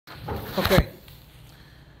Okay.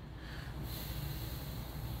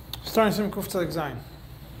 Starting Sim Kuf Tzadik Zayin.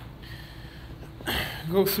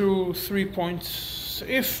 Go through 3 points.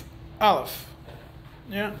 If Aleph,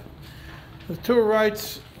 yeah, the Torah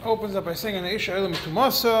writes, opens up by saying, "An isha elam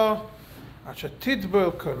tumasa, asher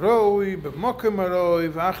titbel karoi b'mokem aroi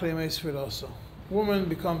v'achli yemei sfirasa." Woman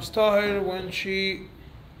becomes tahir when she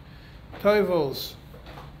tovels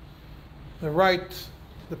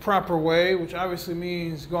the proper way, which obviously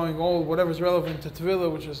means going all whatever's relevant to Tavila,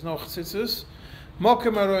 which is no chitzitzis.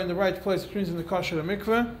 Mokem aroi in the right place, which means in the kosher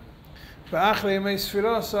mikveh. V'achli yemei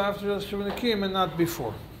sfirasa after the Shuvanikim and not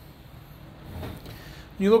before.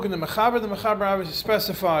 When you look in the Mechaber obviously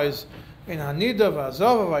specifies in Hanida,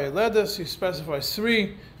 V'azava, V'ayeledes, he specifies 3.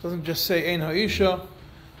 It doesn't just say Ein Ha'isha,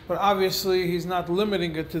 but obviously he's not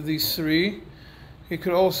limiting it to these 3. He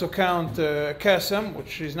could also count Kesem,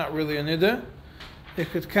 which is not really a Nida. He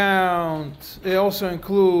could count, it also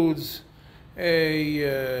includes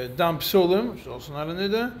a Dam Psulim, which is also not a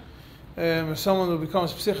Nida. If someone who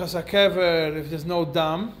becomes Psichas HaKever, if there's no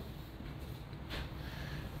Dam,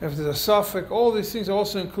 if there's a suffix, all these things are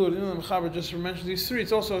also included. You know, the Mechaber just mentioned these 3.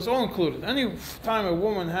 It's all included. Any time a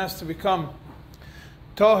woman has to become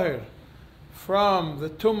tahir from the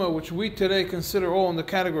tumah, which we today consider all in the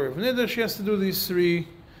category of niddah, she has to do these 3.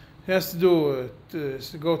 She has to do to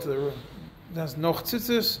go to the room. That's noch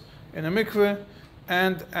tzitzis in a mikveh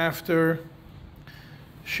and after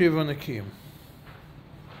shiva nekim.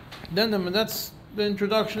 Then that's the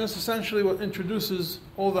introduction. That's essentially what introduces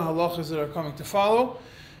all the halachas that are coming to follow.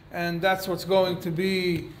 And that's what's going to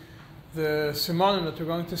be the Siman that we're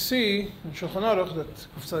going to see in Shulchan Aruch, that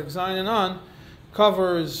Kuf Zayin and on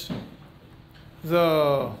covers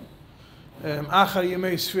the Achar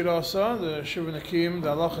Yemei Sfirasa, the Shiva Nakim,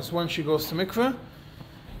 the halachas when she goes to mikveh,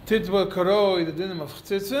 Titbel Karoi, the dinim of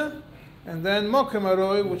Chtzitze, and then Mokem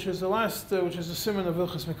Aroi, which is the last, which is the Siman of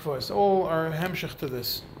Hilchas Mikvahs. All are hemshech to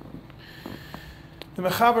this. The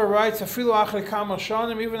Mechaber writes, "Afilu achri kama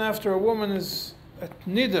shanim," even after a woman is at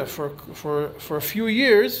nida for a few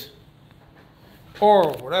years,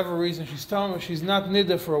 or whatever reason she's not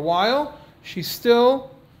nida for a while, she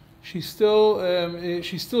still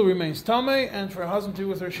remains tamei, and for her husband to be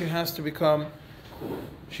with her, she has to go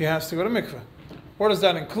to mikveh. What does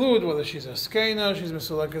that include? Whether she's a skena, she's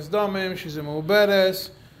mesulekas damim, she's a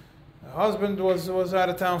muberes, her husband was out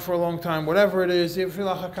of town for a long time, whatever it is, she is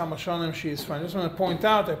fine. I just want to point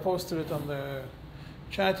out, I posted it on the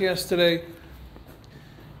chat yesterday,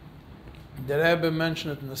 the Rebbe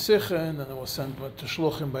mentioned it in the Sikha, and then it was sent to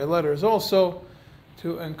Shluchim by letters also,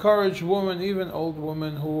 to encourage women, even old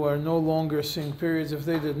women who are no longer seeing periods, if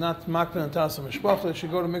they did not makpen and tasa mishpach, they should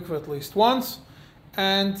go to mikveh at least once,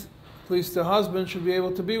 and at least the husband should be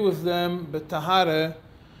able to be with them betahare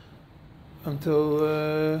until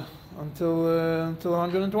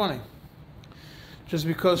 120. Just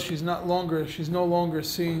because she's no longer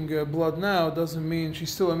seeing blood now doesn't mean she's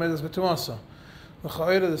still a medas b'tumasa.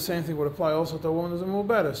 The same thing would apply also to a woman who's a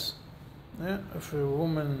muberes. Yeah? If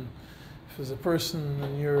there's a person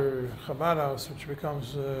in your Chabad house which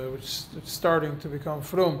is starting to become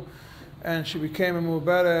frum, and she became a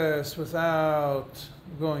muberes without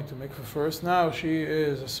going to mikveh first, now she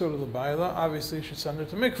is a surah l'bayla, obviously you should send her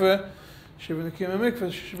to mikveh. Shiva nekim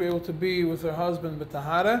mikveh, she should be able to be with her husband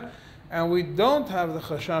b'tahara, and we don't have the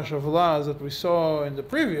chashash of laz that we saw in the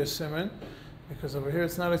previous siman, because over here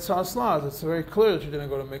it's not itzas laz. It's very clear that she didn't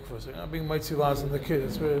go to mikveh. So you're not being mitzi laz in the kid.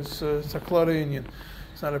 It's a klara union.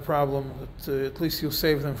 It's not a problem. But, at least you'll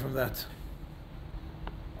save them from that.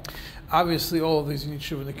 Obviously, all of these you need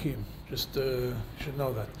shiva nekim. Just you should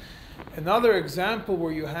know that. Another example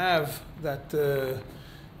where you have that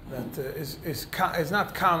is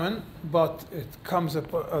not common, but it comes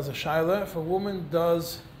up as a shaila. If a woman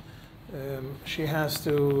does. She has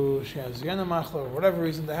yenamachla, or whatever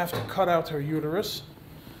reason, they have to cut out her uterus.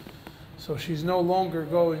 So she's no longer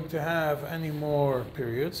going to have any more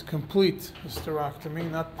periods. Complete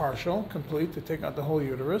hysterectomy, not partial, complete, to take out the whole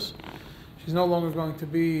uterus. She's no longer going to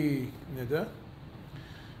be nida.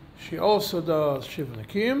 She also does shiva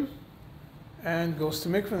nekim and goes to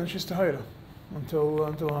mikveh, and she's tahira until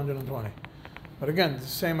 120. But again, it's the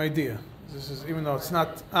same idea. This is, even though it's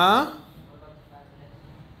not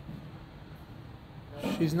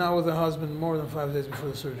she's not with her husband more than 5 days before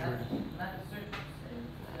the surgery.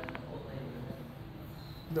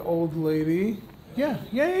 The old lady, yeah.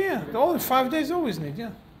 The old 5 days always need,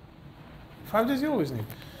 5 days you always need.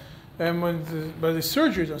 And by the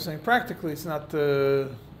surgeries, I'm saying practically, it's not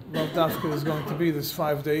Dafka is going to be this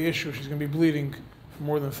 5-day issue. She's going to be bleeding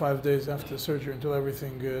more than 5 days after the surgery until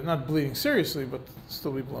everything, not bleeding seriously, but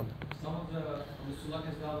still be blood. Some of the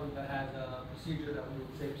Musulmanes that had a procedure that we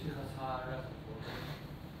would say psichas ha'aref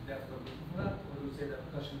or we would say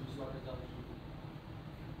that because she was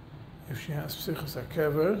if she has psichas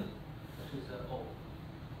ha'kever, she's old.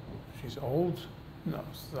 She's old? No,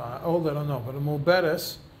 old I don't know, but a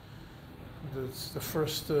muberes, it's the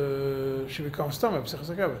first, she becomes stomach, psichas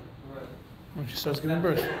ha'kever. Right. When she starts giving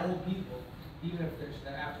birth. Old people, even if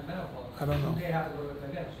they're after menopause, I don't know. They have to go to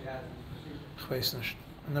again. She has this procedure.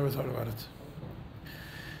 I never thought about it.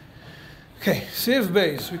 Okay, Siv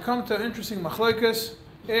Beis. We come to an interesting machlokes.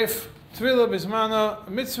 If Tvila Bzmana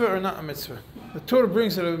a mitzvah or not a mitzvah. The Torah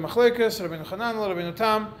brings it Rabbi Machlokes, Rabbi Chananel, Rabbi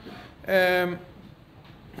Tam, that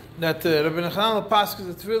Rabbi Chananel passes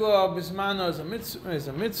the Tvila Bzmana is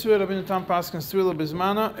a mitzvah. Rabbi Tam passes Tvila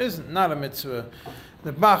Bzmana is not a mitzvah.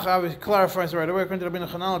 The Bach obviously clarifies right away. According to Rabbi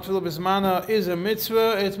Chananel, Tvila Bzmana is a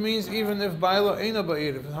mitzvah. It means even if bahla eino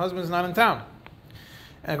בעיר, if the husband is not in town.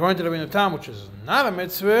 And according to Rabbi Tam, which is not a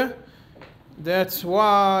mitzvah, that's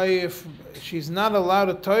why if she's not allowed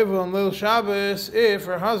to toivel on Lil Shabbos if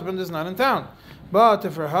her husband is not in town. But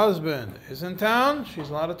if her husband is in town, she's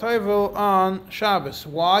allowed to toivel on Shabbos.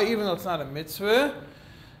 Why? Even though it's not a mitzvah,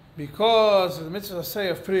 because the mitzvah say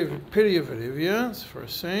of Piri Verivya, it's the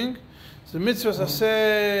first thing. So the mitzvah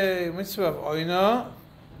say mitzvah of Oina,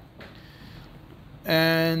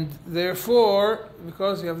 and therefore,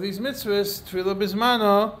 because you have these mitzvahs, Tvila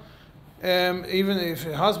Bzmana, even if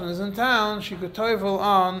her husband is in town, she could toivel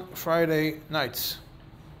on Friday nights.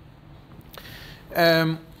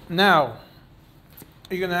 Now,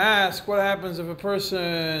 you're going to ask, what happens if a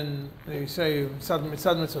person, you say, Mitzad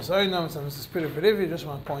Mitzvah Oina, Mitzad Mitzvah Piri Verivya, just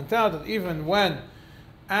want to point out that even when,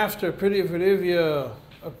 after Piri Verivya,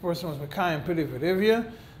 a person was Mekayim Piri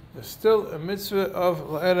Verivya, there's still a mitzvah of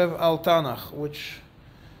La'erev al Tanach, which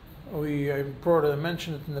I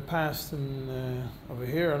mentioned it in the past and over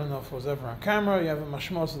here. I don't know if it was ever on camera. You have a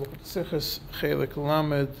mashmos, look at the Sichas, Chelik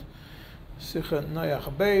Lamed, Sicha Noyach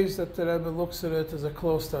Beis, that the Rebbe looks at it as a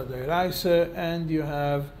close to Deiraisa, and you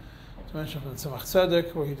have, to mention from the Tzemach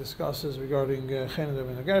Tzedek, where he discusses regarding Chen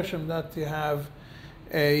Rebbe Gershom, that you have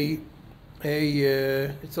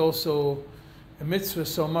it's also a mitzvah,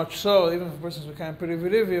 so much so, even if a person is Mekayim Piri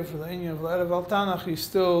Verivya, for the inyan of La'erev al Tanach, he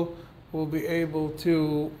still will be able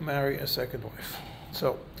to marry a second wife.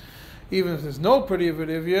 So, even if there's no Piri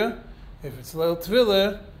Verivya, if it's Leil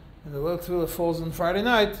Tvila, and the Leil Tvila falls on Friday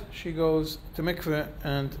night, she goes to mikveh,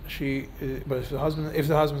 and but if the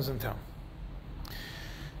husband's in town.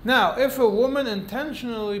 Now, if a woman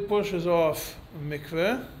intentionally pushes off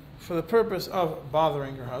mikveh for the purpose of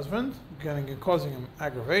bothering her husband, causing him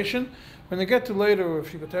aggravation, when they get to later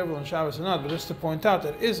if she could toivel on Shabbos or not, but just to point out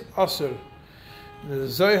that it is asur. The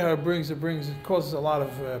Zohar it causes a lot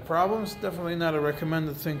of problems. Definitely not a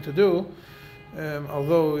recommended thing to do,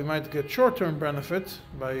 although we might get short-term benefit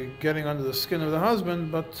by getting under the skin of the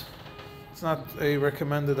husband, but it's not a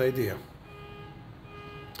recommended idea.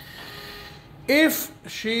 If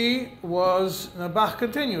she was, the Bach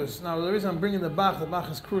continues. Now the reason I'm bringing the Bach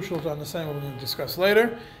is crucial to understand what we're going to discuss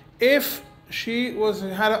later. If she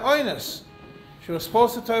had an oinus, she was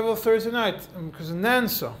supposed to toivel Thursday night because of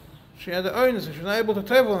Nansa. She had an oinus, and she was not able to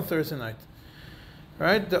toivel on Thursday night.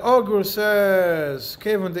 Right? The Ogur says,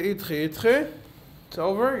 "Kevon de itchi, it's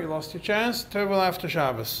over. You lost your chance. Toivel after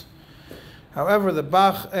Shabbos." However, the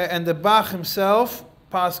Bach himself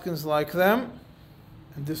paskins like them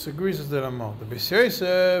and disagrees with the Ramah. The Beis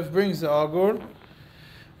Yosef brings the Ogur,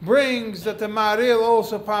 brings that the Maril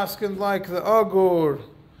also paskins like the Ogur.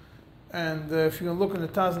 And if you can look in the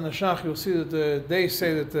Taz and the Shach, you'll see that they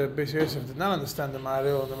say that the Beis Yosef did not understand the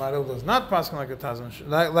Maril, and the Maril does not paskin like the Taz and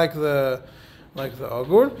Shach, like the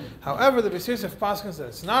Ogur. However, the Beis Yosef paskins that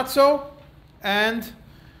it's not so, and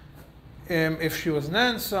if she was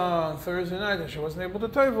Nansa on Thursday night and she wasn't able to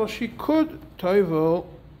toivel, she could toivel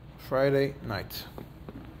Friday night.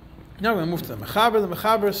 Now we're going to move to the Mechaber. The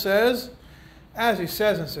Mechaber says, as he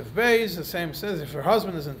says in Sif Beis, the same says if her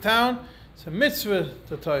husband is in town, it's a mitzvah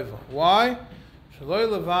to toivel. Why? Shaloi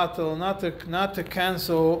levatel, not to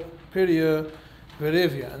cancel Piri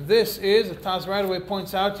Verivya. And this is, the Taz right away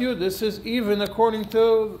points out to you, this is even according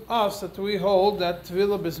to us that we hold that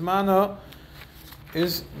Tvila Bzmana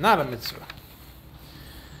is not a mitzvah.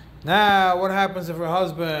 Now, what happens if her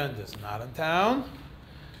husband is not in town?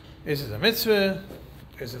 Is it a mitzvah?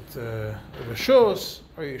 Is it a reshus?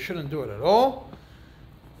 Or you shouldn't do it at all?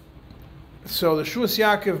 So the Shus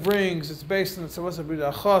Yaakov brings, it's based on the Tzavos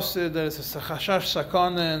Abida Chosid, that it's a chashash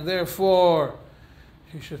sakana, and therefore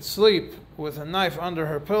she should sleep with a knife under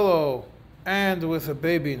her pillow and with a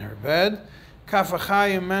baby in her bed. Kaf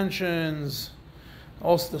HaChaim mentions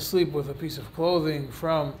also to sleep with a piece of clothing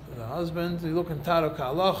from the husband. You look in Taro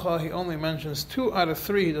Ka'alacha, he only mentions 2 out of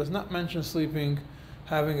 3. He does not mention sleeping,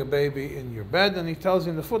 having a baby in your bed. And he tells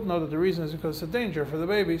you in the footnote that the reason is because it's a danger for the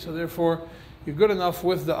baby. So therefore, you're good enough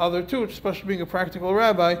with the other 2, especially being a practical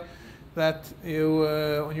rabbi, that you,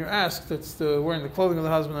 when you're asked, it's wearing the clothing of the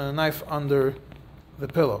husband and a knife under the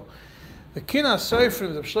pillow. The Kina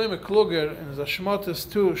Seifrim, the Shlomo Kluger, in his Ashmotas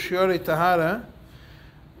 2, Shiorei Tahara,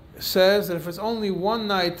 says that if it's only 1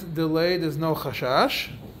 night delay, there's no chashash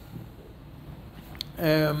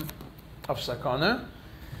of sakana.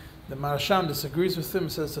 The Marasham disagrees with him,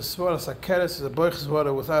 says the svara sakeres is a boich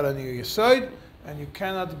svara without any yisoid, and you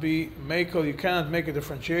cannot be makel, you cannot make a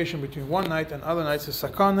differentiation between 1 night and other nights. The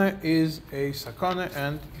sakana is a sakana,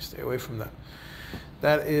 and you stay away from that.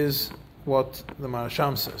 That is what the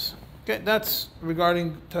Marasham says. Okay, that's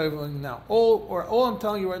regarding toveling now. All I'm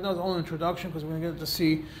telling you right now is only introduction, because we're going to get to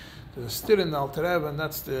see the stir in the Alter Rebbe, and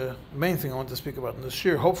that's the main thing I want to speak about in this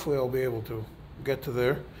year. Hopefully I'll be able to get to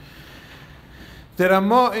there. The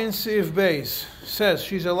Ramah in Sif Beis says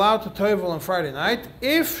she's allowed to tovel on Friday night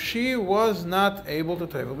if she was not able to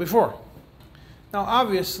tovel before. Now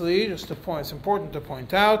obviously, just a point, it's important to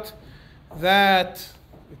point out that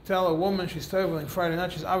you tell a woman she's toveling Friday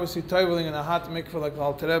night, she's obviously toveling in a hot mikveh like the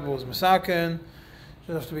Alter Rebbe was misaken.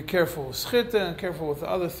 You have to be careful with schita and careful with the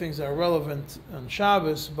other things that are relevant on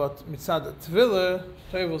Shabbos. But mitzad Tvila,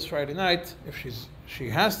 tevels Friday night. If she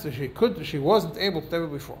wasn't able to tevel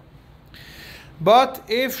before. But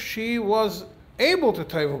if she was able to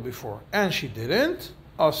tevel before and she didn't,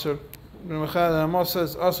 asur. Rama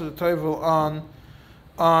says asur to tevel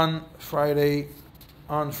on Friday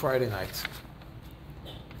night.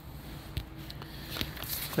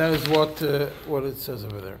 That is what it says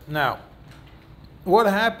over there. Now, what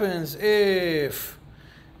happens if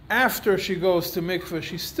after she goes to mikveh,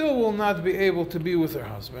 she still will not be able to be with her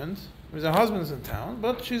husband? Because her husband's in town,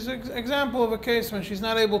 but she's an example of a case when she's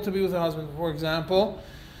not able to be with her husband. For example,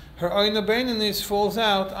 her Eino Beinanis falls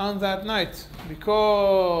out on that night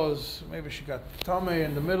because maybe she got tummy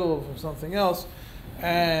in the middle of something else,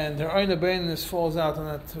 and her Eino Beinanis falls out on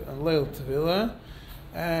that Leil Tvila,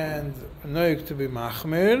 and noig to be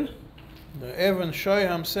machmir. The Evan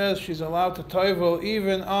Shoyham says she's allowed to tovel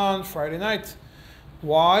even on Friday night.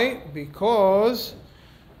 Why? Because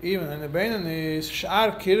even in the Beinanis,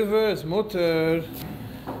 Sh'ar Kirva is mutter,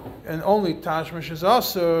 and only Tashmish is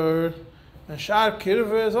asur, and Sh'ar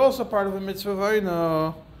Kirva is also part of the mitzvah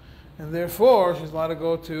v'ayna, and therefore she's allowed to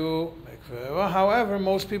go to mikveh. Well, however,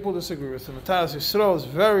 most people disagree with him. Taras Yisrael is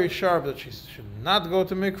very sharp that she should not go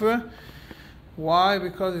to mikveh. Why?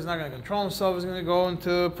 Because he's not going to control himself. He's going to go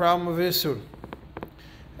into a problem of Isur.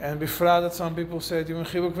 And before that, some people say even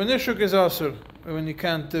Chibuk v'nishuk is Asur, when you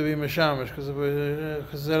can't be Meshamish because of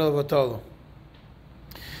Zerel Vatolo.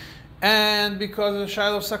 And because of the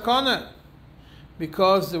Shail of Sakana.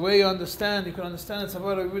 Because the way you can understand it's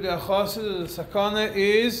about the Sakana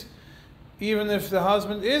is even if the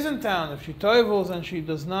husband is in town, if she toivels and she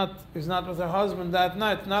is not with her husband that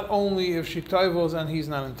night, not only if she toivels and he's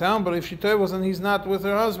not in town, but if she toivels and he's not with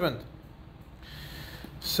her husband.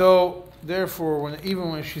 So therefore, even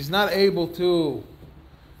when she's not able to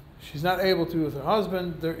be with her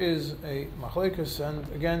husband, there is a machlekes, and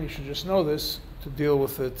again, you should just know this to deal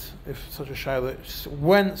with it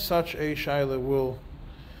when such a shaila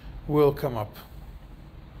will come up.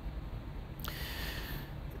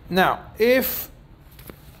 Now,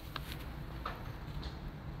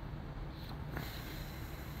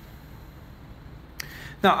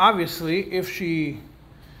 obviously, if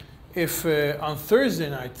on Thursday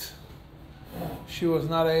night she was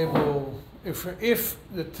not able, if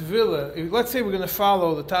the Tvila, let's say we're going to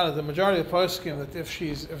follow the Tana, the majority of the poskim, that if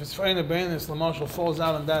it's Eino Beinanis, Lamashal falls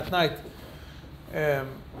out on that night, and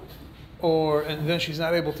then she's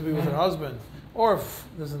not able to be with her husband, or if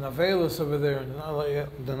there's an avelus over there and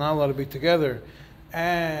they're not allowed to be together,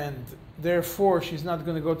 and therefore she's not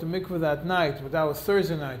going to go to mikveh that night, but that was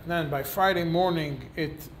Thursday night, and then by Friday morning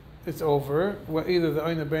it's over. Well, either the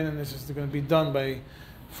Eino Beinanis is going to be done by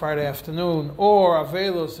Friday afternoon, or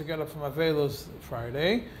avelus to get up from avelus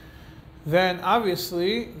Friday, then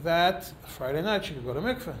obviously that Friday night she could go to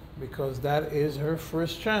mikveh, because that is her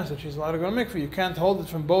first chance that she's allowed to go to mikveh. You can't hold it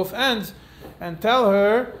from both ends and tell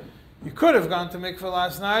her, you could have gone to mikveh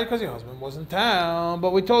last night because your husband was in town,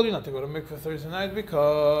 but we told you not to go to mikveh Thursday night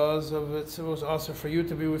because of it was also for you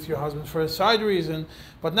to be with your husband for a side reason.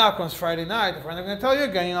 But now comes Friday night, if we're not going to tell you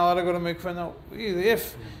again, you're not allowed to go to mikveh. No,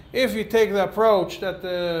 if you take the approach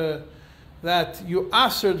that you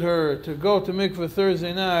asked her to go to mikveh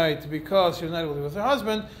Thursday night because she was not able to be with her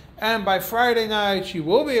husband, and by Friday night she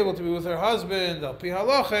will be able to be with her husband, al pi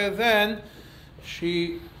halacha, then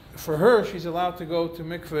for her, she's allowed to go to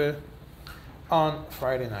mikveh on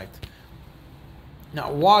Friday night.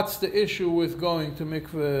 Now, what's the issue with going to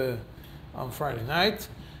mikveh on Friday night?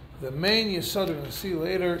 The main yesod we're going to see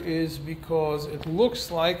later is because it looks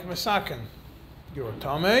like mesaken. You're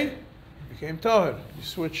tamei, you became tahor. You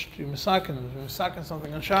switched to mesaken. Mesaken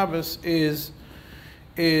something on Shabbos is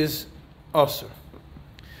asur.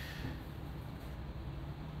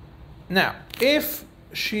 Now, if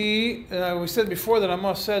she, we said before that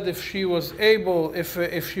Amos said if she was able,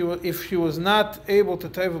 if she was not able to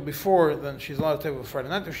tevel before, then she's allowed to tevel Friday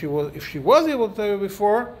night. If she was able to tevel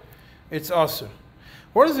before, it's asur.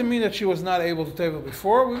 What does it mean that she was not able to tevel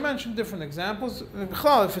before? We mentioned different examples.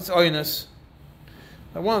 If it's oinus,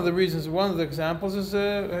 one of the examples is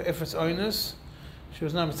if it's oinus, she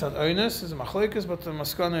was not mitzad oinus, is a machlekes, but the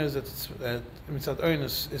maskana is that mitzad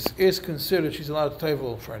oinus is considered she's allowed to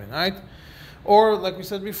tevel Friday night. Or, like we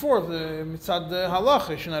said before, the mitzad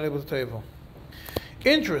halacha, she's not able to tevel.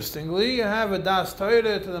 Interestingly, you have a das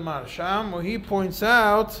Torah to the Marsham, where he points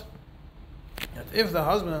out that if the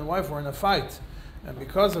husband and wife were in a fight, and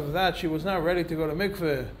because of that she was not ready to go to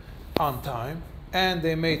mikveh on time, and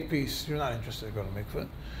they made peace, you're not interested to go to mikveh,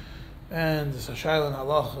 and there's a shaila and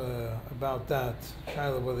halacha about that,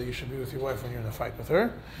 shaila whether you should be with your wife when you're in a fight with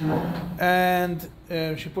her, and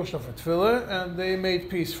she pushed off her tefillah, and they made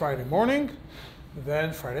peace Friday morning.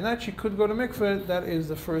 Then Friday night she could go to mikveh. That is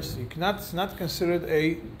the first thing. It's not considered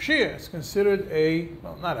a pshia. It's considered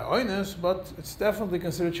not a oinus, but it's definitely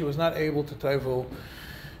considered she was not able to tevel.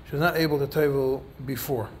 She was not able to tevel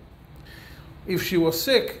before. If she was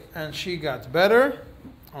sick and she got better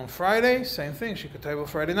on Friday, same thing. She could tevel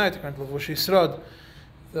Friday night. According to Shrod,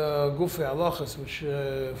 the Gufei Halachas, which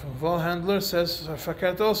from Volhandler says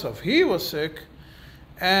fakert also. If he was sick,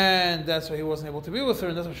 and that's why he wasn't able to be with her,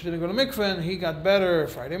 and that's why she didn't go to mikveh, and he got better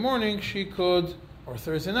Friday morning, she could, or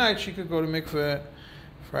Thursday night, she could go to mikveh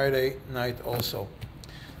Friday night also.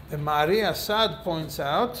 The Mari Assad points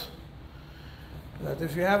out that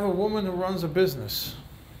if you have a woman who runs a business,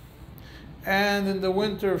 and in the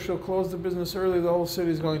winter if she'll close the business early, the whole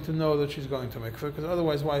city is going to know that she's going to mikveh, because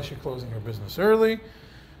otherwise why is she closing her business early?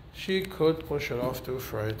 She could push it off to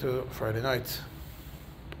Friday night.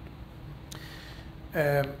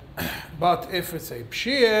 But if it's a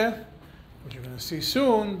pshia, which you're going to see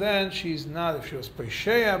soon, then she's not, if she was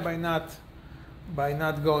pesheya by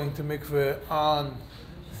not going to mikveh on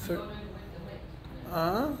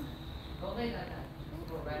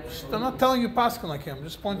I'm not telling you paskin like him, I'm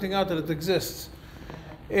just pointing out that it exists.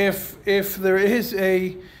 If she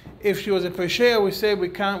was a pesheya, we say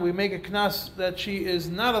we make a knas that she is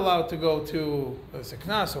not allowed to go to as a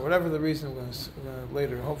knas, or whatever the reason we're going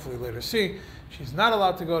to hopefully later see. She's not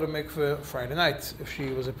allowed to go to mikveh Friday night if she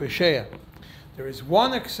was a pesheya. There is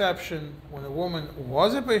one exception when a woman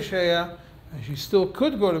was a pesheya and she still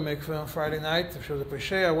could go to mikveh on Friday night. If she was a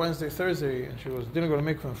pesheya Wednesday, Thursday, and she didn't go to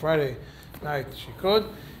mikveh on Friday night, she could.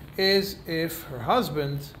 Is if her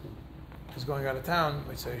husband is going out of town,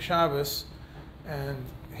 let's say Shabbos, and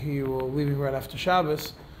he will leaving right after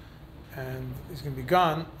Shabbos, and he's going to be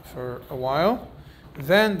gone for a while.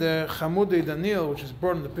 Then the Chamudei Daniel, which is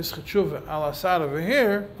brought in the Pischei Tshuva al Asad over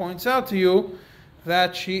here, points out to you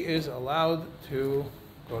that she is allowed to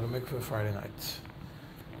go to mikveh Friday night.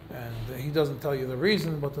 And he doesn't tell you the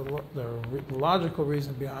reason, but the logical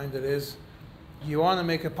reason behind it is you want to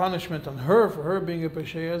make a punishment on her for her being a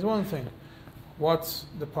pesheya is one thing. What's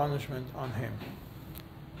the punishment on him?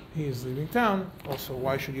 He is leaving town. Also,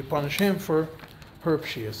 why should you punish him for her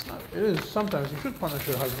pshiyas? It is sometimes you should punish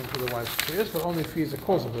your husband for the wife's pshiyas, but only if he is the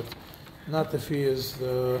cause of it, not if he is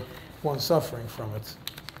the one suffering from it.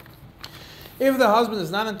 If the husband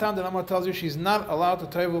is not in town, the Rama tells you she's not allowed to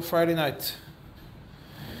tevel Friday night.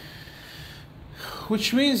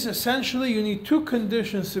 Which means essentially you need two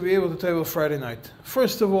conditions to be able to tevel Friday night.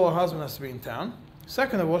 First of all, her husband has to be in town.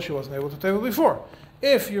 Second of all, she wasn't able to tevel before.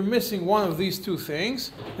 If you're missing one of these two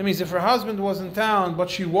things, that means if her husband was in town, but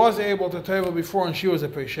she was able to tevel before and she was a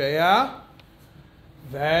pesheya,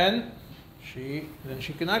 then she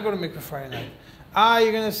cannot go to mikveh Friday night.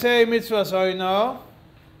 You're going to say mitzvahs oino.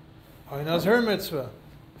 Oino is her mitzvah.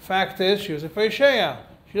 Fact is, she was a pesheya.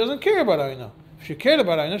 She doesn't care about oino. If she cared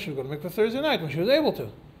about oino, she would go to mikveh Thursday night when she was able to.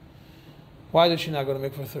 Why did she not go to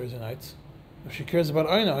mikveh Thursday nights? If she cares about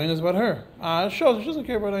oino, oino is about her. It shows she doesn't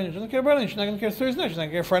care about oino. She doesn't care about oino. She's not going to care Thursday night. She's not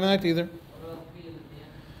going to care Friday night either.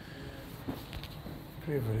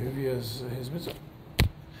 Kriyah is his mitzvah.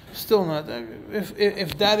 Still not.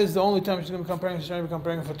 If that is the only time she's going to become pregnant, she's going to become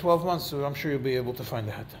pregnant for 12 months, so I'm sure you'll be able to find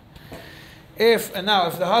the hat. If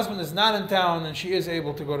the husband is not in town and she is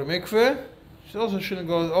able to go to mikveh, she also shouldn't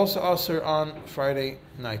go, also usher on Friday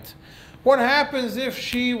night. What happens if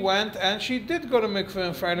she went and she did go to mikveh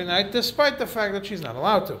on Friday night, despite the fact that she's not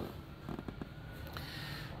allowed to?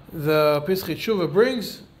 The Pischei Tshuva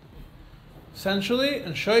brings, essentially,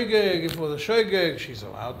 in shoygeg, if it was a shoygeg, she's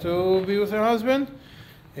allowed to be with her husband.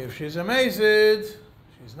 If she's a mazid,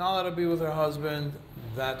 she's not allowed to be with her husband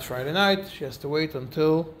that Friday night. She has to wait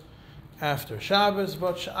until after Shabbos,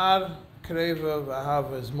 but Sha'ar Kreva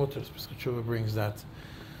V'Ahav is mutter. Pischei Tshuva brings that.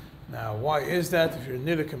 Now, why is that? If you're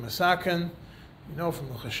Nidik and Masaken, you know from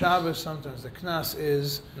the Shabbos, sometimes the Knas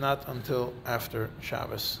is not until after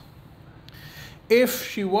Shabbos. If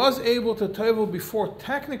she was able to tovel before,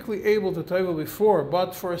 technically able to tovel before,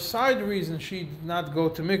 but for a side reason she did not go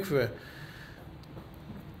to mikveh.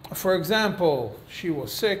 For example, she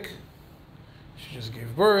was sick, she just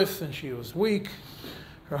gave birth and she was weak.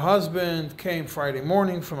 Her husband came Friday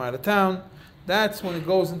morning from out of town. That's when it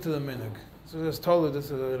goes into the minhag. So this is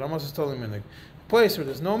the Ramos is totally minhag. A place where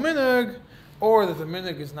there's no minhag, or that the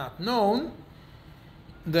minhag is not known,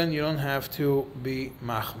 then you don't have to be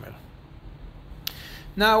machmer.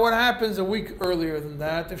 Now, what happens a week earlier than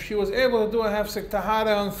that? If she was able to do a hafsek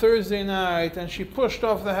tahara on Thursday night and she pushed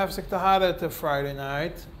off the hafsek tahara to Friday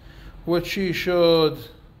night, which she should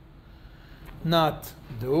not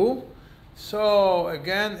do. So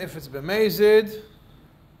again, if it's b'mezid,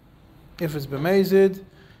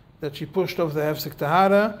 that she pushed off the hafsek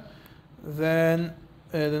tahara, then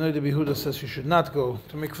the Noda B'Yehuda says she should not go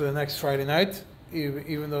to mikveh the next Friday night.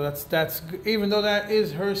 Even though that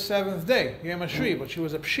is her seventh day, Yom HaShvi, but she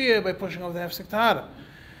was a pshia by pushing off the hafsek tahara.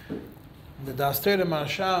 The Daster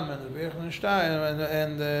Marsham and the Be'er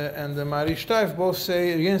and the Mari Shteif both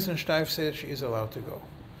say, Jens and Shteif say that she is allowed to go.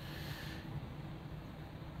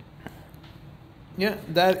 Yeah,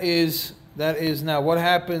 that is now. What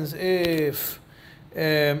happens if,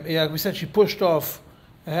 we said she pushed off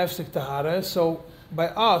a hafsek tahara? So by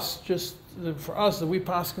us, for us, that we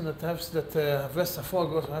paskin that Vestafol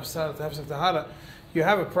goes from hafsek tahara, you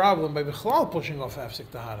have a problem by Bichlal pushing off hafsek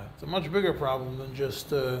tahara. It's a much bigger problem than just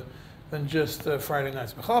Friday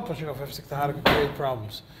nights. Bichlal pushing off hafsek tahara can create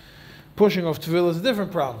problems. Pushing off Tvila is a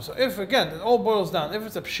different problem. So if, again, it all boils down, if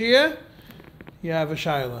it's a pshia, you have a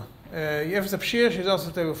shaila. If it's a pshia, she's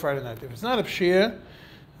also table Friday night. If it's not a pshia,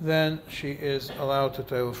 then she is allowed to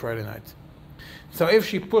table Friday night. So if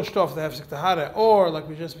she pushed off the hafsek tahara, or like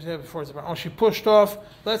we just said before, she pushed off,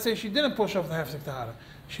 let's say she didn't push off the hafsek tahara,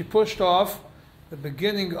 she pushed off the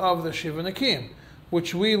beginning of the Shiva Nakim,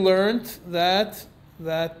 which we learned that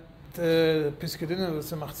Piskei Din of the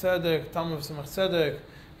Tzemach Tzedek, Talmud of Tzemach Tzedek,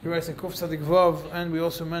 he writes in Kuf Tzadik Vav, and we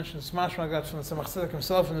also mentioned Smash Magat from the Tzemach Tzedek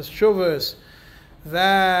himself in his Shuvas,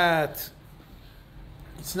 that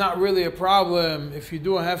it's not really a problem if you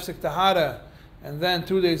do a hafsek tahara and then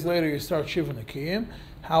 2 days later you start Shiva Nakiyim.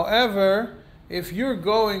 However, if you're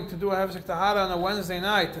going to do a hafsek tahara on a Wednesday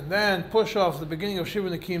night and then push off the beginning of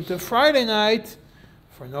Shiva Nakiyim to Friday night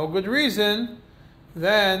for no good reason,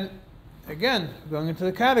 then again, going into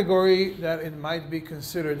the category that it might be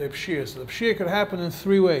considered a pshia. So the pshia could happen in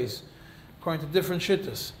three ways, according to different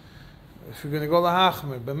shittas. If you're going to go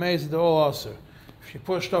lahachmer, b'meiz the all aser. If she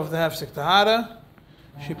pushed off the hafsek tahara,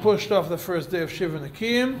 she pushed off the first day of Shiva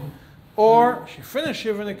Nakiyim, or she finished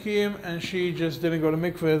Shiva Nakiyim and she just didn't go to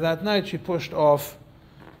mikveh that night. She pushed off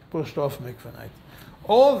mikveh night.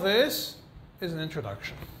 All this is an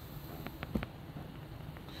introduction.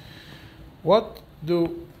 Because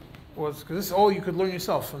this is all you could learn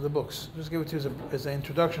yourself from the books. Just give it to you as an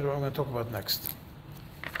introduction to what I'm going to talk about next.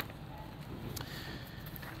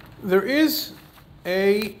 There is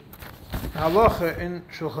a halacha in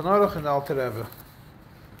Shulchan Aruch and Alter Rebbe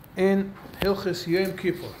in Hilchis Yom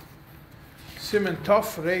Kippur, Siman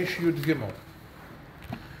Tov Reish Yud Gimel,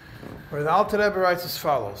 where the Alter Rebbe writes as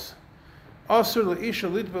follows: Asur leisha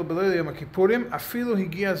litbel b'leil Yom Kippurim afilu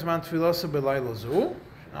higia zman tefilasa b'layla zu.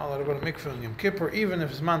 Now let her go to mikveh on Yom Kippur, even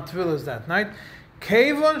if zman tefillah is that night.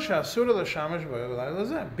 Kevon she'asura l'shamash b'layla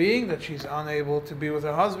zeh, being that she's unable to be with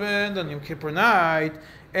her husband on Yom Kippur night,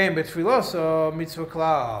 ein betfilasa mitzvah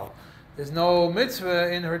klal. There's no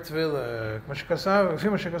mitzvah in her tefillah.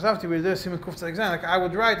 Like I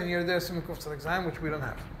would write, and you're there Siman Kuf Tzadik Zayin, which we don't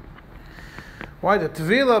have. Why? The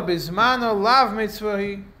Tvilah B'zmana lav mitzvah.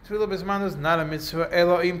 Tvilah B'zmana is not a mitzvah.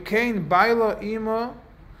 Elo im kein baila ima,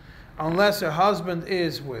 unless her husband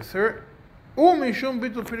is with her. Umishum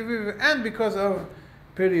bitul pirivivya, and because of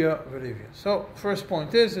pirya v'rivya. So first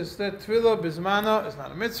point is that Tvilah B'zmana is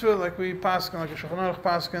not a mitzvah, like we paskin, like a Shulchan Aruch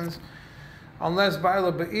paskins, unless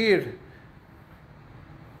baila ba'ir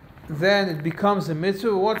then it becomes a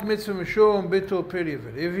mitzvah. What mitzvah? Mishum bitul piri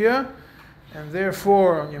v'rivya. And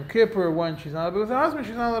therefore, on Yom Kippur, when she's not allowed to be with her husband,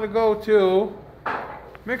 she's not allowed to go to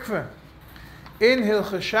mikveh. In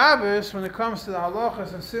Hilchos Shabbos, when it comes to the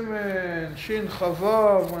halachas and Siman Shin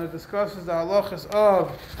Chavav, when it discusses the halachas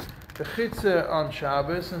of the chitza on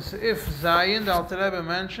Shabbos, and if Zayin, the Alter Rebbe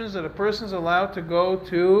mentions that a person is allowed to go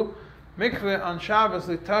to mikveh on Shabbos,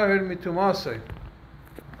 l'tahir mitumasei.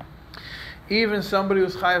 Even somebody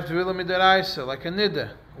who's chayav Tvilah midaraisa, like a nida.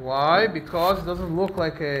 Why? Because it doesn't look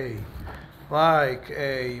like a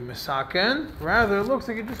mesaken. Rather, it looks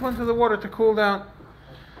like he just went to the water to cool down.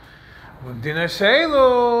 But in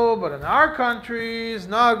our countries,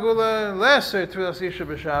 nagula lesser Tvilas Isha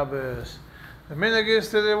b'Shabbos. The minhag is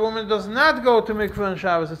that the woman does not go to mikveh on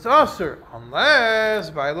Shabbos. It's usher, unless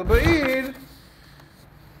Baila Ba'ir,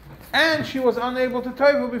 and she was unable to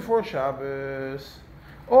tayvu before Shabbos,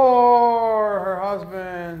 or her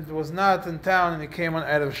husband was not in town and he came on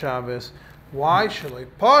Erev Shabbos. Why? Because there's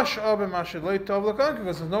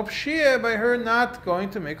no pshia by her not going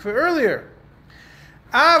to mikveh earlier.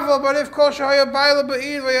 But if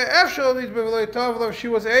she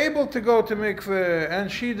was able to go to mikveh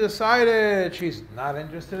and she decided she's not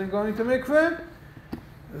interested in going to mikveh,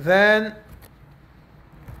 then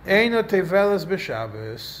Eino tevelas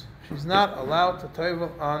b'Shabbos. She's not allowed to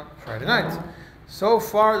tevel on Friday night. So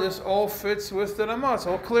far, this all fits with the Ramah. It's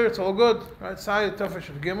all clear. It's all good. Right? Sai Tafish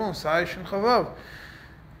of Gimel, Sai Shin Chavav.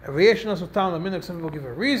 Some people give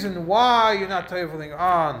a reason why you're not teveling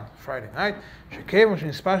on Friday night. Because the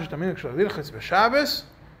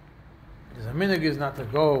minhag is not to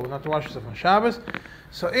go, not to wash yourself on Shabbos.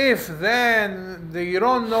 So if then you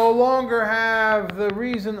don't no longer have the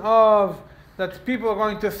reason of that people are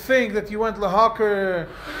going to think that you went lahaker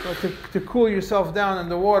to cool yourself down in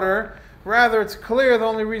the water. Rather, it's clear the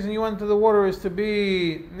only reason you went to the water is to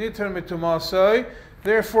be niter mitumasai.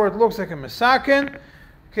 Therefore, it looks like a mesaken.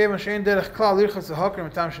 Since the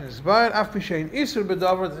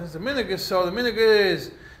minhag is so, the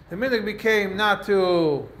minhag became not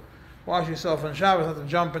to wash yourself on Shabbos, not to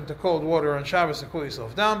jump into cold water on Shabbos to cool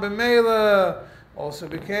yourself down. B'meila also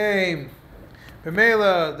became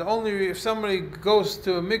the only if somebody goes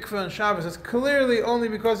to a mikveh on Shabbos, it's clearly only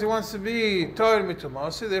because he wants to be toyer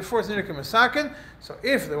mitumasi. Therefore, it's nidrik mesaken. So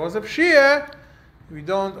if there was a pshia,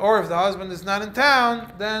 or if the husband is not in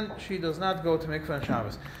town, then she does not go to mikveh on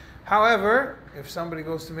Shabbos. However, if somebody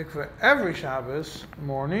goes to mikveh every Shabbos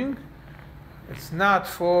morning, it's not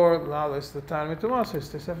for lalis the time mitumasi. It's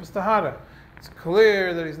tahara. It's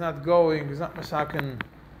clear that he's not going. He's not mesaken.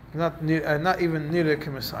 Not even nidrik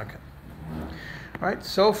mesaken. Right,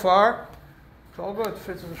 so far, it's all good. It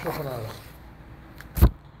fits in the Shulchan Aruch.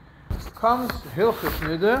 Comes Hilchos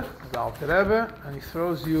Nida, the Alter Rebbe, and he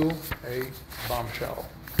throws you a bombshell,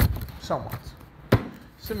 somewhat.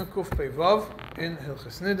 Siman Kuf Pei Vav in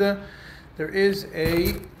Hilchos Nida, there is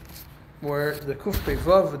where the Kuf Pei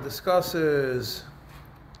Vav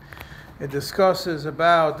discusses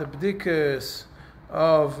about the bdikas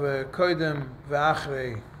of Koidem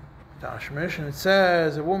ve'Achrei Tashmish, and it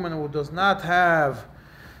says a woman who does not have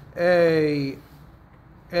a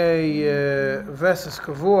veses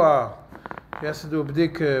kavua, she has to do a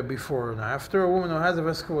bdika before and after. A woman who has a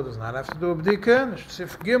veses kavua does not have to do a bdika.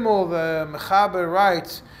 Sif Gimel, the Mechaber,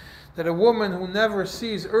 writes that a woman who never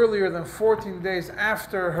sees earlier than 14 days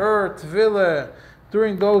after her Tvilah,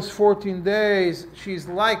 during those 14 days, she's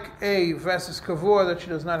like a veses kavua, that she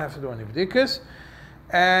does not have to do any bdikas.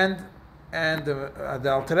 And the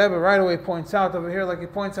Alter Rebbe right away points out over here, like he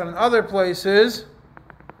points out in other places,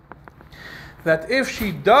 that if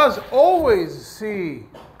she does always see,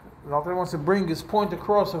 the Alter Rebbe wants to bring his point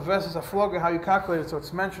across of Veses Afloga, how you calculate it, so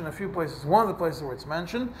it's mentioned in a few places, one of the places where it's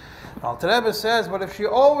mentioned. The Alter Rebbe says, but if she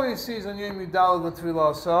always sees on Yom Yudalad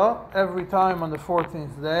L'Tvilah Asa, every time on the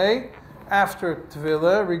 14th day, after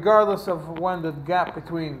Tvilah, regardless of when the gap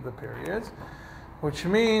between the periods, which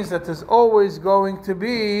means that there's always going to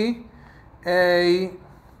be a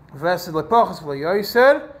Veses Lepachas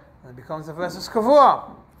V'Yoyser, and it becomes a Veses Kavua.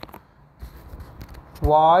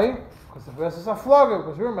 Why? Because the Veses Afloga,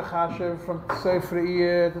 because we're Mechashev from Sefer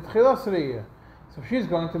Iyeh to Tchilas Riyeh. So she's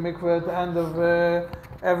going to mikveh at the end of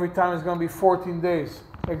every time it's going to be 14 days.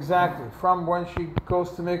 Exactly. From when she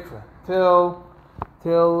goes to mikveh till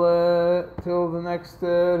the next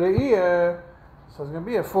Riyeh. So it's going to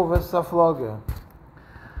be a full Veses Afloga.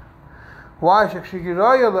 Why? It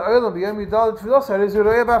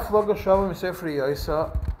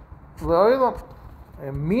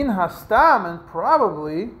min hastam, and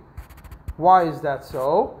probably, why is that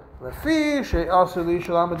so? Lefi she'asur li'isha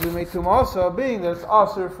lamad b'mei tumasa, being that it's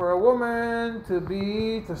asur for a woman to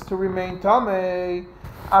remain tamei.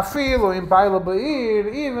 Afilu in Baila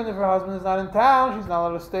Ba'ir, even if her husband is not in town, she's not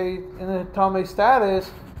allowed to stay in a tamei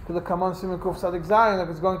status to the Kaman Siman Kuf Tzadik Zayin, like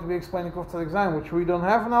it's going to be explained in Kuf Tzadik Zayin, which we don't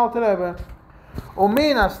have in Al Terebe.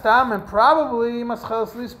 Umin Astam, and probably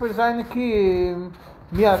Mascheles Lisper Zayin Nekim,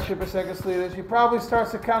 Miyad Shipper Sekas Lida, she probably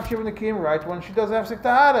starts to count Shiva Nekim right when she doesn't have Sik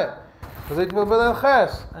Tahara. Because it will be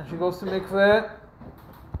Ches, and she goes to mikveh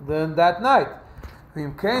then that night.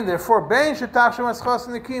 Therefore, Bein Shetach Shem Mascheles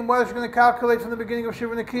Nekim, whether she's going to calculate from the beginning of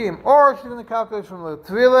Shiva Nekim, or she's going to calculate from the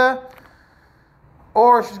Tvila,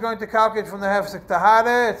 or she's going to calculate from the Hefsek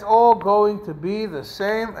Tahara, it's all going to be the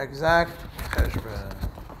same exact cheshbon.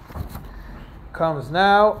 Comes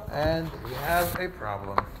now, and we have a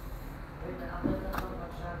problem.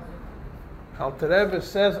 Alter Rebbe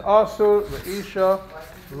says, Asur le'isha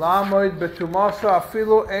lamoid betumasa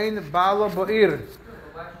afilu ein bala ba'ir.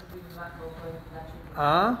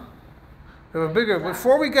 We have a bigger.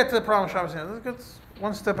 Before we get to the problem, Shabbos, let's get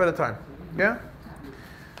one step at a time. Yeah.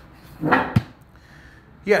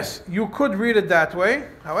 Yes, you could read it that way.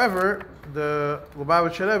 However, the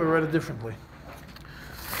Lubavitch Rebbe read it differently.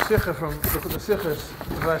 Sikha from the Sikhas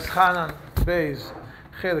Vaschanan Beis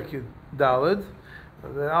Chelik Yud Dalid.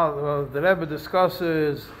 The Rebbe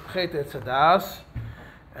discusses Chet Etzadas,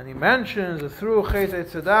 and he mentions that through Chet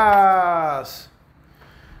Etzadas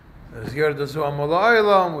there's Yerda Zuam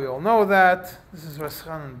Olam. We all know that. This is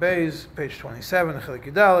Vaschanan Beis, page 27, Chelik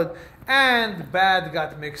Yud Dalid. And bad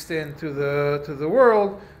got mixed into the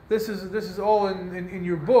world. This is all in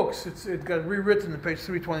your books. It got rewritten in page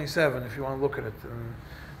 327 if you want to look at it.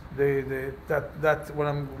 That what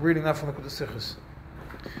I'm reading now from the Sikhas.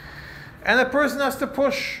 And the person has to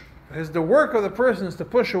push. The work of the person is to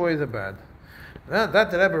push away the bad. That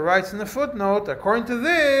the Rebbe writes in the footnote. According to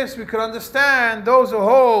this, we could understand those who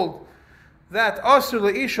hold that asur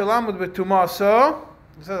le'isha lamud betumasa.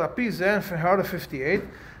 This is Apizen for 58.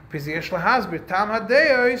 Piziyesh lahasbir tam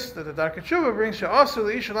hadeos that the Dark Tshuva brings she'asur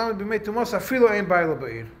le'isha lamud b'mei tumasa afilu ein ba'ila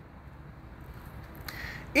ba'ir.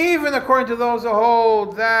 Even according to those who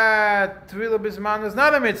hold that Tvila Bzmana is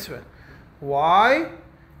not a mitzvah. Why?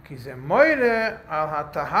 Because this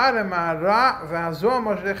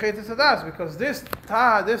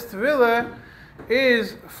Tvila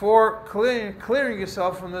is for clearing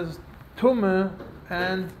yourself from the tumah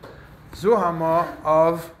and zuhama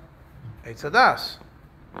of Eitzadas.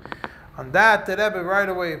 On that, the Rebbe right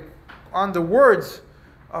away, on the words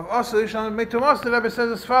of Asur Yishlam Meitumas, the Rebbe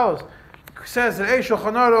says as follows. It says that Ei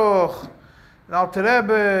Shulchan Aruch, Alter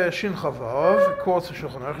Rebbe Shin Chavav, quotes the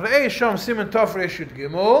Shulchan Aruch. Ei Shom Siman Tov Reish Yud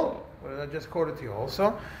Gimel, what I just quoted to you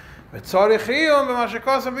also. V'tzarich Iyum b'ma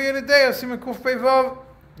shekasa b'Yeridei Siman Kuf Pei Vav,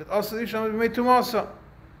 that Asur Yishlam Meitumasa.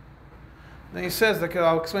 Then he says that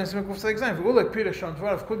I'll explain Siman Kuf Tzaddik Zayin. V'ulek Pirish Shon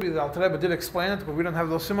Tvarov, could be that Alter Rebbe did explain it, but we don't have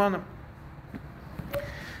those simanim.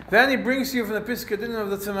 Then he brings you from the Piskei Din of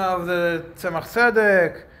the Tzemach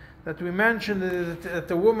Tzedek that we mentioned that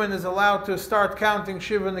the woman is allowed to start counting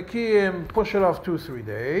Shiva Nekim, push it off 2-3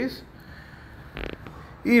 days.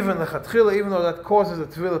 Even the Chatchila, even though that causes the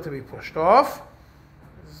Tvila to be pushed off.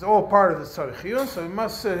 This is all part of the Tzarich. So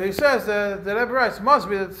he says that the Rebbe writes, must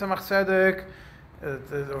be that Tzemach Tzedek,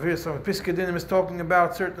 over here some Piskei Din is talking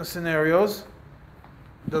about certain scenarios.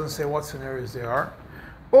 It doesn't say what scenarios they are.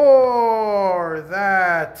 Or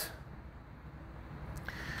that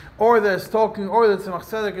Tzemach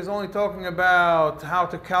Tzedek is only talking about how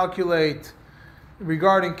to calculate,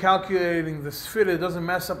 regarding calculating the Sfira. It doesn't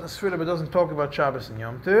mess up the Sfira, but doesn't talk about Shabbos and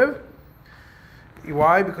Yom Tov.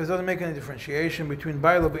 Why? Because it doesn't make any differentiation between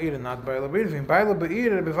Baila Ba'ir and not Baila Ba'ir. Between Baila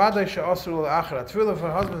Ba'ir, bevadai she'asur l'achar Tvila for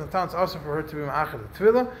her husband, and it's also for her to be ma'achar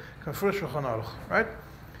Tvila. Confirm Shulchan Aruch, right?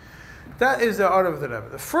 That is the art of the Rebbe.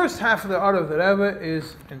 The first half of the art of the Rebbe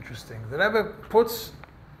is interesting. The Rebbe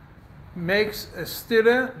makes a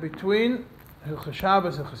stira between Hilchos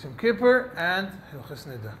Shabbos, Hilchos Yom Kippur, and Hilchos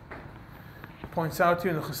Nida. Points out to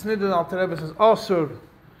you in Hilchos Nida, the Alter Rebbe says, Asur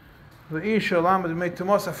le'isha lamed b'mei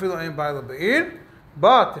tumos afilu ein ba'ila ba'ir.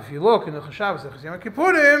 But if you look in Hilchos Shabbos, Hilchos Yom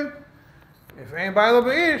Kippurim, if ein ba'ila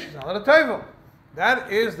ba'ir, she's not allowed to tovel.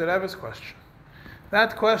 That is the Rebbe's question.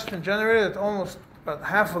 That question generated almost about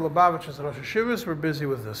half of Lubavitch's Rosh Hashivas were busy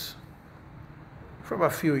with this for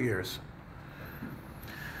about a few years.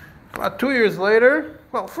 About 2 years later,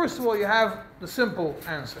 well, first of all, you have the simple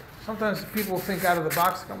answer. Sometimes people think out of the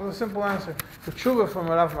box, come with a simple answer. The tshuva from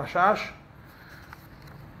Rav Mashash,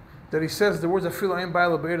 that he says the words Afilu ein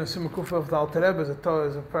ba'ila ba'ir and Siman Kuf of the Alter Rebbe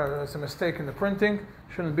is a mistake in the printing,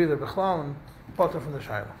 shouldn't be there b'chlal, and potter from the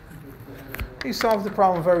Shaila. He solved the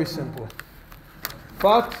problem very simply.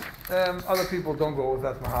 But Other people don't go with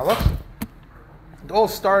that mahalach. It all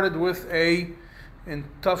started with in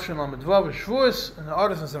Tafshin Lamed Vav Shavuos in the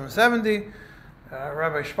August in 770.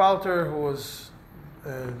 Rabbi Spalter, who was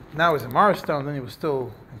now he's in Marstown, then he was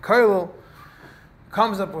still in Koilel,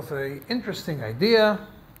 comes up with an interesting idea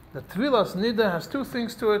that Tvilas Nida has two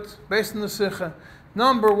things to it based on the Sikha.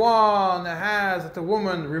 Number one, it has that the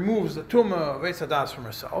woman removes the tumah of Eitz Hadas from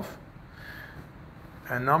herself.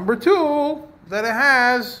 And number two, that it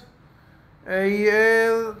has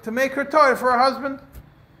to make her toy for her husband.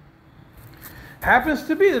 Happens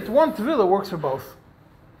to be that one Tvila works for both.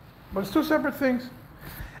 But it's two separate things.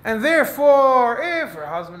 And therefore, if her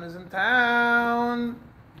husband is in town,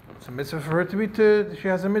 it's a mitzvah for her to be she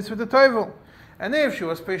has a mitzvah to toivel. And if she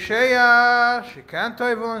was pesheya, she can't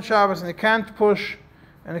toivel on Shabbos, and it can't push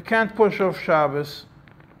off Shabbos.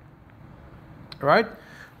 Right?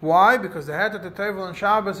 Why? Because the head of the toivel on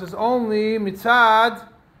Shabbos is only mitzad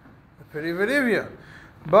the perivirivya.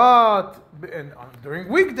 But during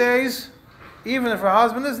weekdays, even if her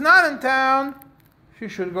husband is not in town, she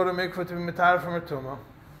should go to mikveh to be mitar from her tumah.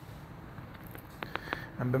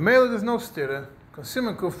 And b'meila there's no stira. Because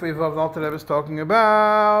Siman Kufay Vav the Alter Rebbe is talking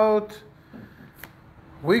about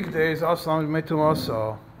weekdays, Aslam B'mei Tumah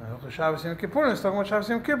Asa. And Shabbos Yom Kippur is talking about Shabbos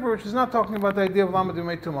Yom Kippur, which is not talking about the idea of Lamed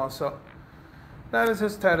B'mei Tumah Asa. That is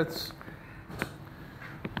his teretz.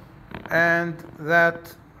 And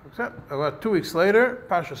that, about 2 weeks later,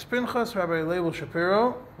 Pashas Pinchas, Rabbi Leibel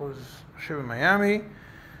Shapiro, who's Shiva in Miami,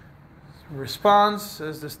 responds,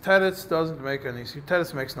 says this teretz doesn't make any sense.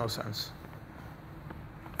 Teretz makes no sense.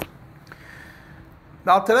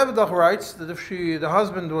 The Alter Rebbe writes that if the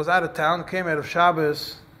husband was out of town, came out of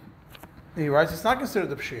Shabbos, he writes it's not considered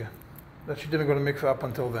the pshia, that she didn't go to mikveh up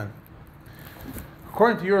until then.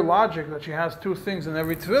 According to your logic that she has two things in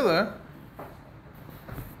every tefillah,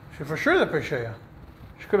 she for sure the pesheya.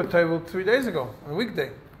 She could have tabled 3 days ago, on a weekday,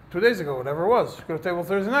 2 days ago, whatever it was. She could have tabled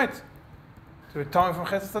Thursday night. To be coming from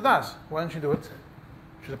Chetzes Tadas. Why didn't she do it?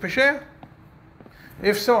 She's a pesheya.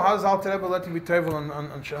 If so, how does Alter Rebbe let you be table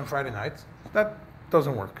on Friday night? That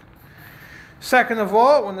doesn't work. Second of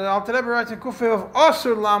all, when the Alter Rebbe writes in Kufay of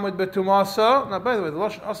Asur Lamed Betumasa, now by the way, the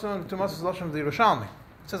Lashon Asur Lamed Betumasa is the Lashon of the Yerushalmi. It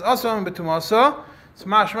says Asur Lamed Betumasa, it's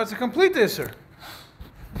mashma, it's a complete Isser.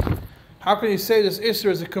 How can you say this Isser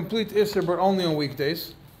is a complete Isser but only on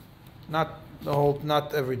weekdays? Not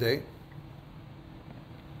every day.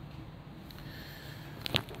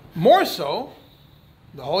 More so,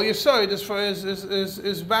 the whole Yesod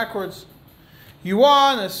is backwards. You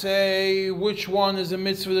want to say which one is a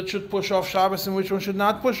mitzvah that should push off Shabbos and which one should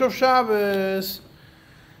not push off Shabbos.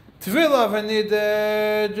 Tvila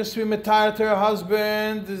v'nideh, just to be metar to her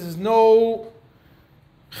husband. There is no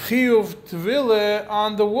chiyuv tvila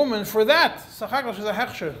on the woman for that. Sachakal is a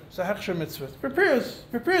hechsher. It's a hechsher mitzvah. Prepares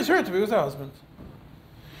her to be with her husband.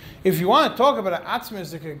 If you want to talk about an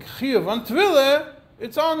atzmistic chiyuv on tvila,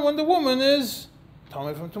 it's on when the woman is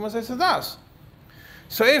Talmud from Tumas Eitzadas.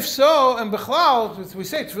 So if so, and Bechlal, we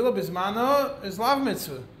say Tefillah Bzmana is lav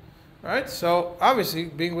mitzvah, right? So obviously,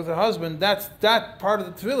 being with her husband, that part of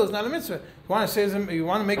the Tefillah is not a mitzvah. You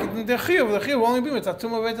want to make it in the chiyuv. The chiyuv will only be mitzvah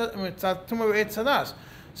tumah Eitzadas.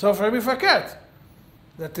 So for Rabbi Faket,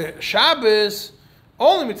 that the Shabbos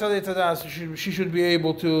only mitzvah Eitzadas she should be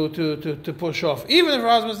able to push off. Even if her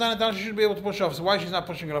husband is not in town, she should be able to push off. So why she's not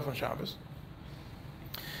pushing it off on Shabbos?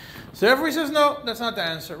 So therefore he says, no, that's not the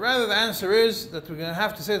answer. Rather, the answer is that we're going to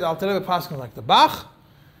have to say the Alter Rebbe Paskin like the Bach.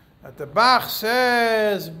 That the Bach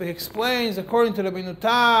says, he explains according to Rabbeinu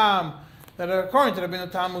Tam, that according to Rabbeinu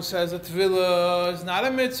Tam who says that Tvila is not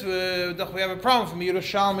a mitzvah, that we have a problem from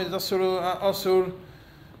Yerushalmi, that Asur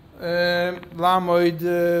Lamoid,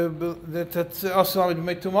 that Asur Lamoid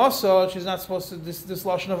Meitum Asur, she's not supposed to, this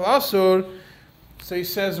lashon of Asur. So he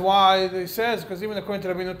says why? He says, because even according to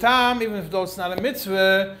Rabbeinu Tam, even if though it's not a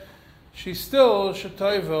mitzvah, she still should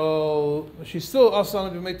toivel. She's still also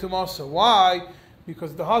going to be made tumasa. Why?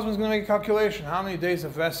 Because the husband's going to make a calculation how many days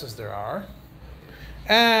of vesses there are,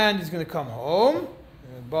 and he's going to come home,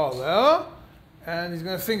 and he's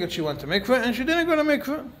going to think that she went to mikveh, and she didn't go to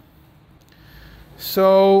mikveh.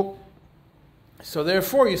 So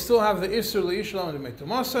therefore, you still have the isur leishlam to make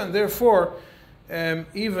tumasa, and therefore,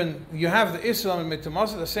 even you have the isur to make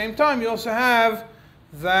tumasa. At the same time, you also have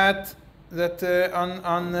that the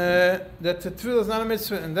tefillah is not a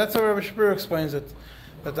mitzvah, and that's how Rabbi Shapiro explains it.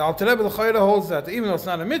 That the Alter Rebbe L'chayra holds that even though it's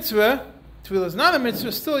not a mitzvah, tefillah is not a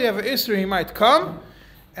mitzvah, still you have an isur, he might come,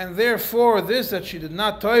 and therefore this that she did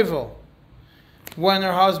not toivel when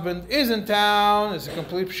her husband is in town is a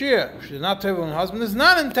complete pshia. If she did not toivel when her husband is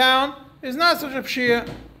not in town, is not such a pshia.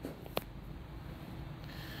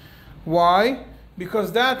 Why?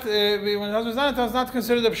 because that when her husband is not in town, it's not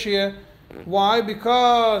considered a pshia. Why?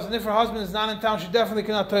 Because and if her husband is not in town, she definitely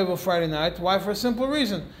cannot toivel Friday night. Why? For a simple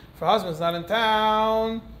reason. If her husband is not in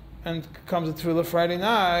town and comes to tefillah Friday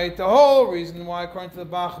night, the whole reason why, according to the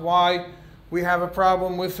Bach, why we have a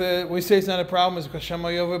problem with it, we say it's not a problem, is because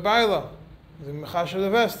bahla, the mechasher the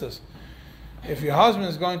vestas. If your husband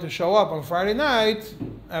is going to show up on Friday night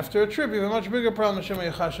after a trip, you have a much bigger problem than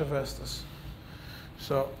Shema Vestas.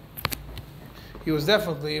 So he was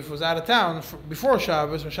definitely, if he was out of town before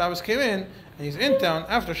Shabbos, when Shabbos came in, and he's in town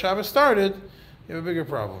after Shabbos started, you have a bigger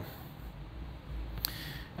problem.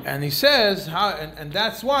 And he says, and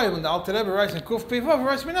that's why when the Alter Rebbe writes in Kuf Pei Vav, he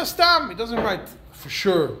writes Minas Stam. He doesn't write for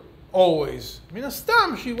sure, always. Minas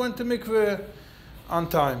Stam, she went to mikveh on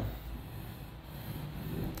time.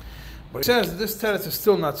 But he says this teretz is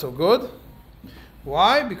still not so good.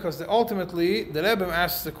 Why? Because ultimately the Rebbe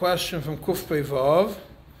asks the question from Kuf Pei Vav.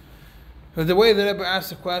 The way the Rebbe asks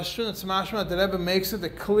the question, it's mashma that the Rebbe makes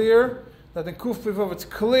it clear that in Kuf Pei Vav it's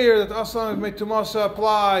clear that Aslan of Tumasa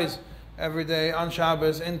applies every day on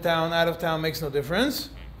Shabbos, in town, out of town, makes no difference.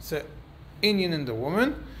 It's an inyan in the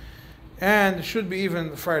woman, and it should be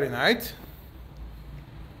even Friday night.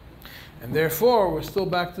 And therefore, we're still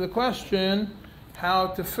back to the question how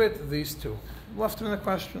to fit these two. Left in the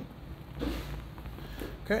question.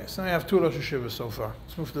 Okay, so now we have two Rosh Hashivas so far.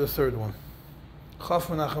 Let's move to the third one. Chaf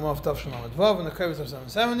Menachemov Tav Shalom Vav, and the Kevis of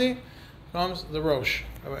 770 comes the Rosh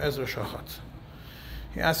of Ezra Shachat.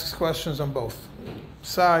 He asks questions on both.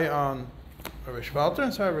 Sai on Rabbi Shvalter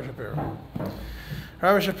and Sai Rabbi Shapiro.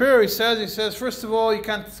 Rabbi Shapiro, he says, first of all, you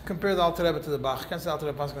can't compare the Alter Rebbe to the Bach. You can't say Alter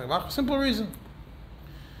Rebbe Pasuk like Bach. Simple reason.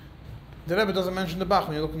 The Rebbe doesn't mention the Bach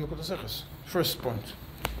when you look in the Sichos. First point.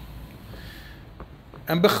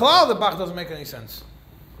 And Bechlal, the Bach doesn't make any sense.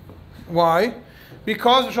 Why?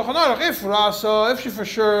 Because the Shulchan Aruch, if she for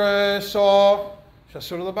sure saw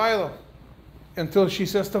Shasur L'Bayla, until she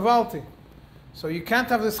says Tavalti. So you can't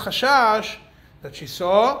have this chashash that she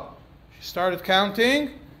saw, she started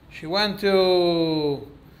counting, she went to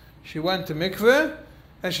mikveh,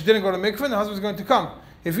 and she didn't go to mikveh, and the husband's going to come.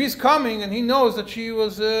 If he's coming and he knows that she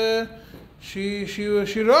was she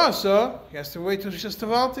rasa, he has to wait till she says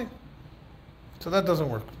Tavalti. So that doesn't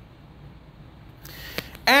work.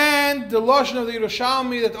 And the lashon of the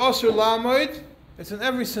Yerushalmi that Asur Lamoid, it's in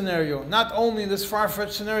every scenario. Not only in this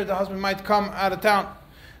far-fetched scenario, the husband might come out of town,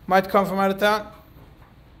 might come from out of town.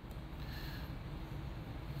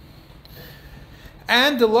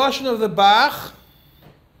 And the lashon of the Bach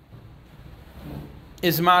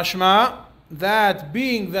is mashma that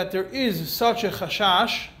being that there is such a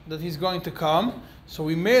chashash that he's going to come, so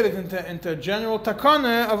we made it into a general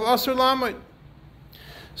takana of Asur Lamoid.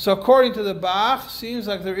 So according to the Bach, seems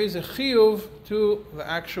like there is a chiyuv to the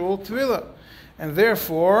actual Tvila. And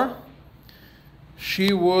therefore,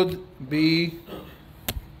 she would be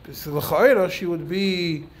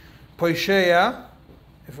poisheya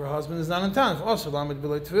if her husband is not in town. If also Lamed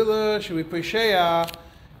B'lei Tvila, she would be poisheya.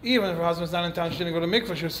 Even if her husband is not in town, she didn't go to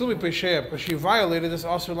mikvah, she would still be poisheya because she violated this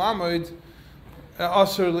Asur Lamed,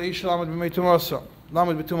 Asur L'Isha Lamed B'mei Tumasa,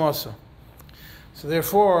 Lamed B'Tumasa. So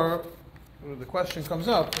therefore, the question comes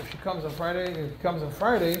up: if she comes on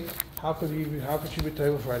Friday, how could she be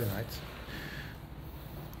toivel Friday night?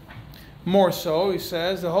 More so, he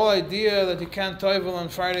says, the whole idea that you can't toivel on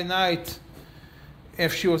Friday night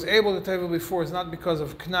if she was able to toivel before is not because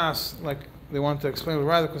of knas, like they want to explain, but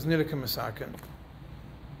rather because nidaka misaken.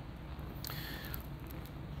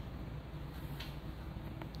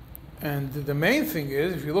 And the main thing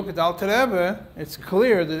is, if you look at Alter Rebbe, it's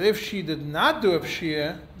clear that if she did not do a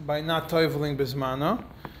pshia by not toiveling b'zmana,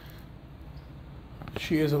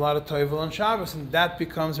 she is allowed to toivel on Shabbos, and that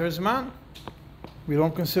becomes her zman. We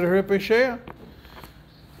don't consider her a pesheya,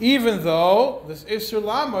 even though this Isur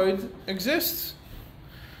Lamoid exists.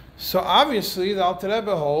 So obviously, the Alter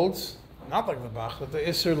Rebbe holds not like the Bach, that the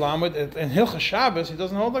Isur Lamoid in Hilchas Shabbos he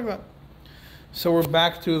doesn't hold like that. So we're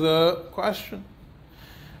back to the question.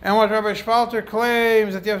 And what Rabbi Shvalter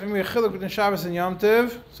claims that you have to be a chiluk between Shabbos and Yom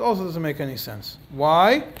Tov, it also doesn't make any sense.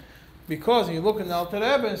 Why? Because when you look in the Alter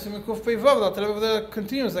Rebbe and Siman Kuf Pei Vav, the Alter Rebbe there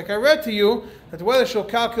continues, like I read to you, that whether she'll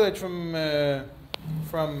calculate from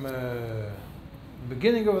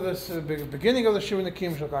beginning of this beginning of the Shiva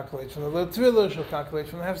Nakim, she'll calculate from the Lil Tvila, she'll calculate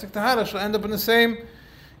from the Hefsek Tahara, she'll end up in the same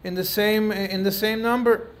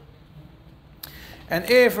number. And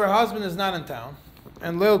if her husband is not in town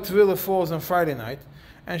and Lil Tvila falls on Friday night,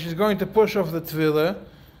 and she's going to push off the Tvila,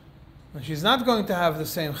 and she's not going to have the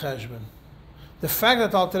same cheshbon. The fact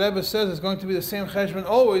that Alter Rebbe says it's going to be the same cheshbon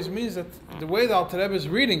always means that the way the Alter Rebbe is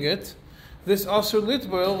reading it, this Asur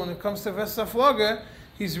Litboil, when it comes to Vesafloge,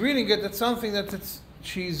 he's reading it at something that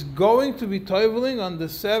she's going to be toiveling on the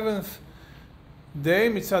 7th day,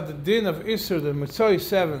 mitzad the din of Isser, the Mitzvah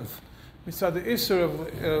 7th, mitzad the Isser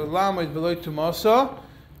of Lamed Beloy Tumasa,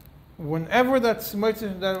 whenever that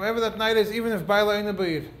night is, even if Baila Eino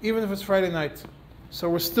Ba'ir, even if it's Friday night. So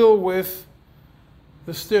we're still with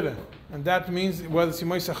the stira, and that means whether it's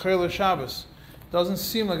Yimei Sachar or Shabbos. Doesn't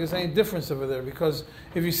seem like there's any difference over there, because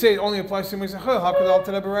if you say it only applies to Yimei Sachar, how could the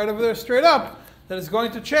Alter Rebbe write over there straight up that it's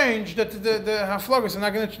going to change, that the haflagos are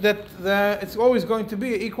not going to, it's always going to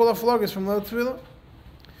be equal haflagos from Lel Tvila?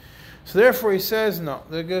 So therefore he says no.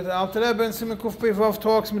 The Alter Rebbe in Siman Kuf Pei Vav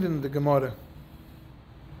talks in the Gemara.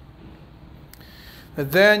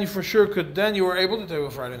 And then you for sure could, then you were able to tell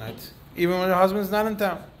Friday night, even when your husband is not in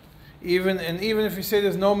town. Even if you say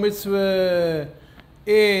there's no mitzvah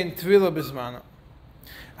in Tvila B'zmana.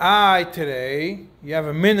 Today you have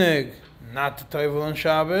a minig not to toivel on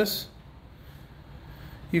Shabbos.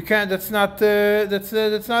 You can't. That's not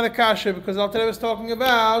a kasha, because Alter Rebbe is talking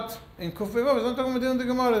about in Kuf Pei Vav. He's not talking about the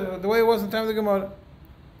Gemara the way it was in time of the Gemara.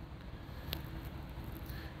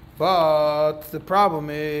 But the problem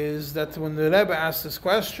is that when the Rebbe asks this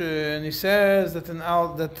question, he says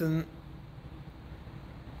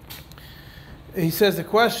he says the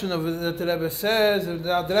question of that the Rebbe says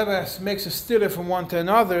that the Rebbe makes a stira from one to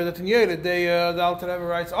another. That in Yered the Alter Rebbe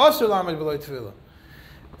writes also Lamed B'loy Tvila,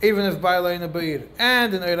 even if Baila Eino Ba'ir,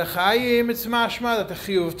 and in Eila Chayim it's mashma that the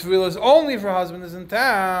chiyuv of Tvila is only if her husband is in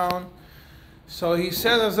town. So he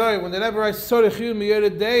says when the Rebbe writes Tzorich Yud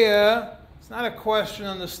Miyered Deya, it's not a question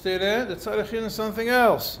on the stira. The Tzorich Yud is something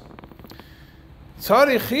else.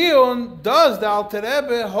 Tzorich Yud does the Alter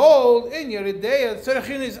Rebbe hold in Yered Deya? Tzorich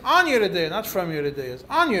Yud is on Yered Deya, not from Yered Deya. It's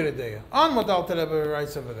on Yered Deya, on what the Alter Rebbe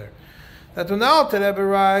writes over there. That when the Alter Rebbe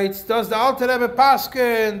writes, does the Alter Rebbe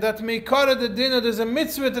paskin that meikara the dinner, there's a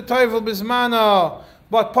mitzvah to toivel b'zmana,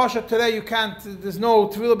 but pasha today you can't, there's no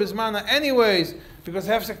tvila b'zmana anyways, because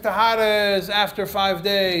hefsek tahara is after 5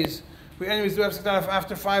 days. We anyways do hefsek tahara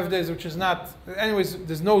after 5 days, which is not, anyways,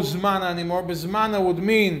 there's no zmana anymore. B'zmana would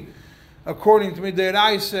mean, according to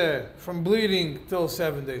midiraisa, from bleeding till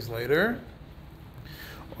 7 days later.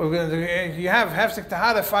 If you have hefsek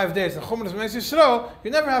tahara 5 days, and chumras b'nei Yisrael,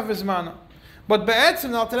 you never have b'zmana. But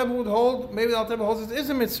be'etzim, the Alter Rebbe would hold, maybe the Alter Rebbe holds it is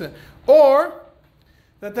a mitzvah. Or,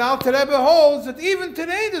 that the Alter Rebbe holds that even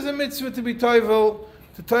today there's a mitzvah to be toivel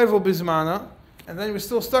b'zmana, and then we're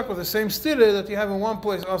still stuck with the same stira that you have in one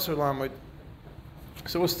place, Asur Lamed.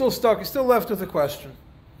 So we're still stuck, you're still left with a question.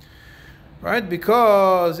 Right?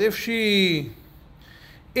 Because if she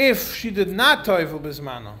did not toivel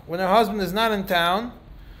b'zmana, when her husband is not in town,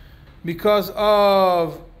 because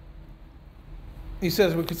of, he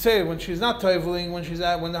says, we could say when she's not toiveling,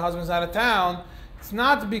 when the husband's out of town, it's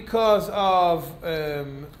not because of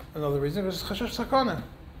another reason, because it's chashash sakana.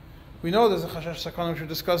 We know there's a chashash sakana which we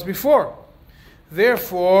discussed before.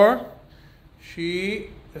 Therefore, she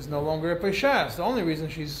is no longer a peishas. The only reason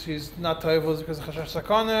she's not toivel is because of chashash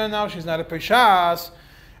sakana. Now she's not a peishas,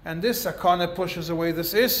 and this sakana pushes away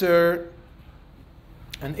this iser.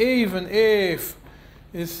 And even if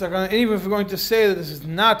we're going to say that this is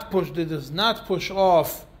not pushed, it does not push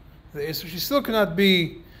off the iser, she still could not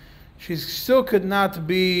be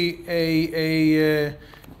a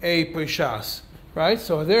peishas, right?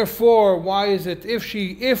 So therefore, why is it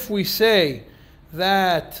if we say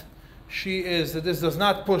that that this does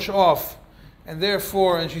not push off, and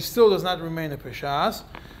she still does not remain a peishas,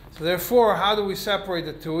 so therefore, how do we separate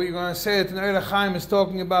the two? You're going to say that in Eila Chaim is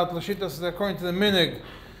talking about Lashitas according to the minig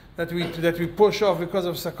that we push off because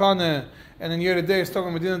of sakana, and in Yered Day is talking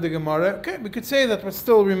about Medina de Gemara. Okay, we could say that, but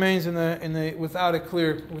still remains without a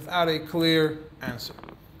clear answer.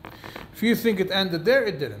 If you think it ended there,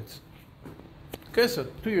 it didn't. Okay, so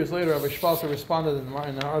 2 years later, Rabbi Shpalzer responded in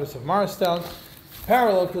the Artists of Maristown.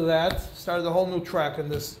 Parallel to that, started a whole new track in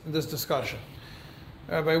this discussion.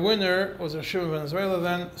 Rabbi Winner was a Shimon Venezuela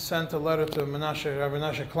then, sent a letter to Rabbi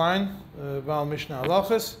Menashe Klein, Baal Mishnah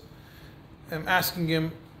Halachas, asking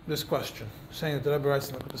him this question, saying that the Rebbe writes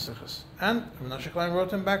in the Sichos. And Rabbi Menashe Klein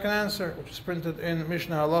wrote him back an answer, which is printed in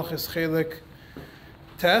Mishnah Halachas Chelik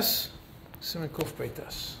Tes, Siman Kuf Pei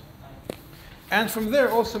Tes. And from there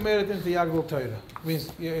also made it into Yaglul Torah. Means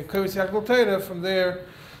Kavitz Yaglul Torah, from there,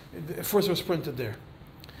 first was printed there.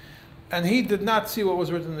 And he did not see what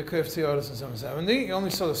was written in the Kavitz Yaglul in 770. He only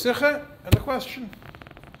saw the Sicha and the question.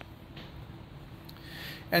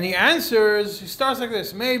 And he answers, he starts like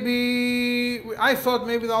this, I thought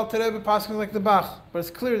maybe the Alter Rebbe passes like the Bach, but it's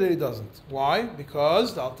clear that he doesn't. Why?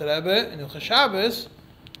 Because the Alter Rebbe in Hilchos Shabbos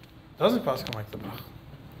doesn't pass like the Bach.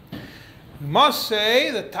 You must say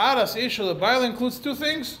that Taras Ishel Bahila includes two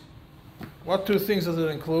things. What two things does it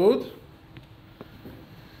include?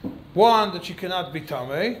 One, that she cannot be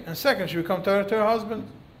tamei, and second, she become tahor to her husband.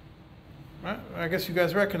 Right? I guess you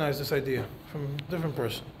guys recognize this idea from a different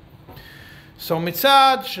person. So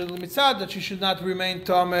mitzad that she should not remain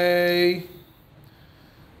tamei.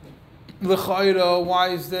 L'chayra, why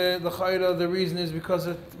is there l'chayra? The reason is because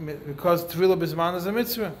Tvila B'zmana is a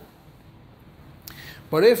mitzvah.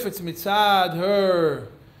 But if it's mitzad her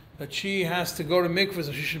that she has to go to mikvah,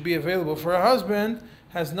 so she should be available for her husband,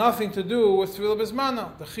 has nothing to do with Tvila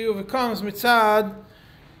B'zmana. The chiyuv becomes mitzad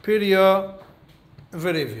pirya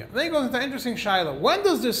v'rivya. Then he goes into an interesting shaila. When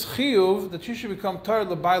does this chiyuv that she should become tahor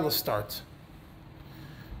l'bayla start?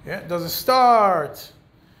 Yeah, does it start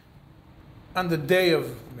on the day of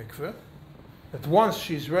mikveh? That once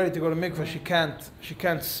she's ready to go to mikveh, she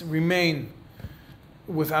can't remain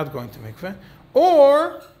without going to mikveh?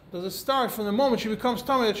 Or does it start from the moment she becomes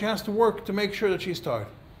tamei that she has to work to make sure that she's tahor?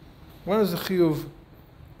 When does the chiyuv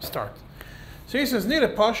start? So he says, need a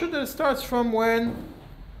pasha that it starts from when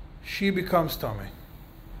she becomes tamei.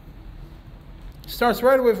 It starts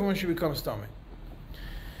right away from when she becomes tamei.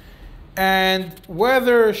 And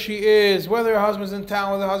whether her husband's in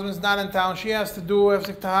town, whether her husband's not in town, she has to do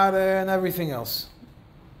hefsek tahara and everything else.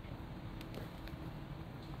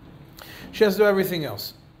 She has to do everything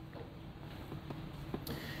else.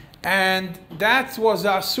 And that was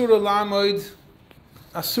Asura Lamoid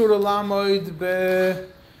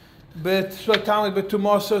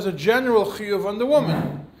Betumasa as a general chiyuv on the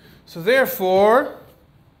woman. So therefore,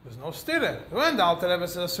 there's no stira. When the Alter Rebbe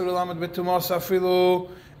says Asura Lamoid Betumasa afilu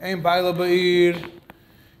ein בעיר,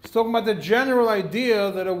 he's talking about the general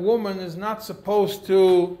idea that a woman is not supposed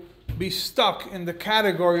to be stuck in the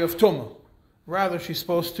category of tumah. Rather, she's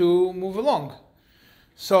supposed to move along.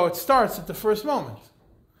 So it starts at the first moment.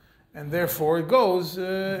 And therefore it goes,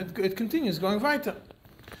 it continues going weiter.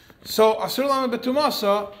 So Asur Lamed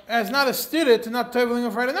Betumasa has not a stira to not traveling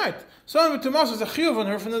on Friday night. So Betumasa is a chiyuv on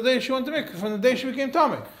her from the day she went to mikveh, from the day she became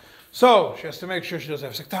tamei. So she has to make sure she doesn't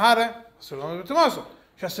have hefsek tahara, Asur Lamed Betumasa.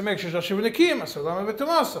 She has to make sure she doesn't have nekim, Asur Lamed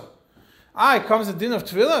Betumasa. It comes the din of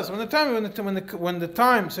tefillah. So when the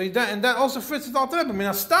time, so and that also fits with Alter Rebbe.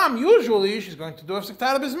 Minastam, usually she's going to do hefsek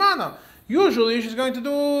tahara b'zmana. Usually she's going to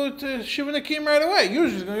do shiva nekim right away.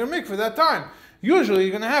 Usually she's going to make for that time. Usually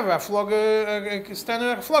you're going to have a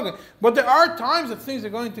standard flogger. But there are times that things are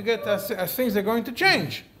going to get things are going to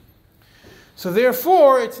change. So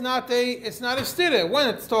therefore, it's not a stira. When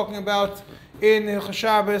it's talking about in Hilchas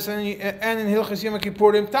Shabbos and in Hilchas Yom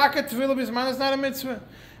Kippurim, Taka Tvila B'zmana is not a mitzvah.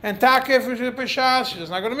 And Taka, if she's Peshas, she does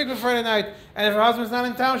not go to mikveh Friday night. And if her husband's not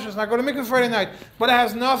in town, she does not go to mikveh Friday night. But it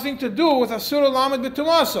has nothing to do with Asura Lamed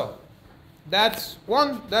B'tumasa. That's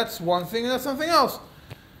one thing, and that's something else.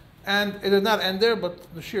 And it did not end there,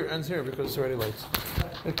 but the shir ends here because it's already late.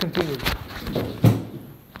 It continued.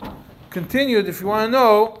 Continued. If you want to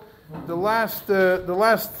know, the last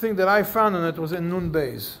thing that I found on it was in Nun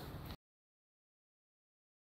Beis.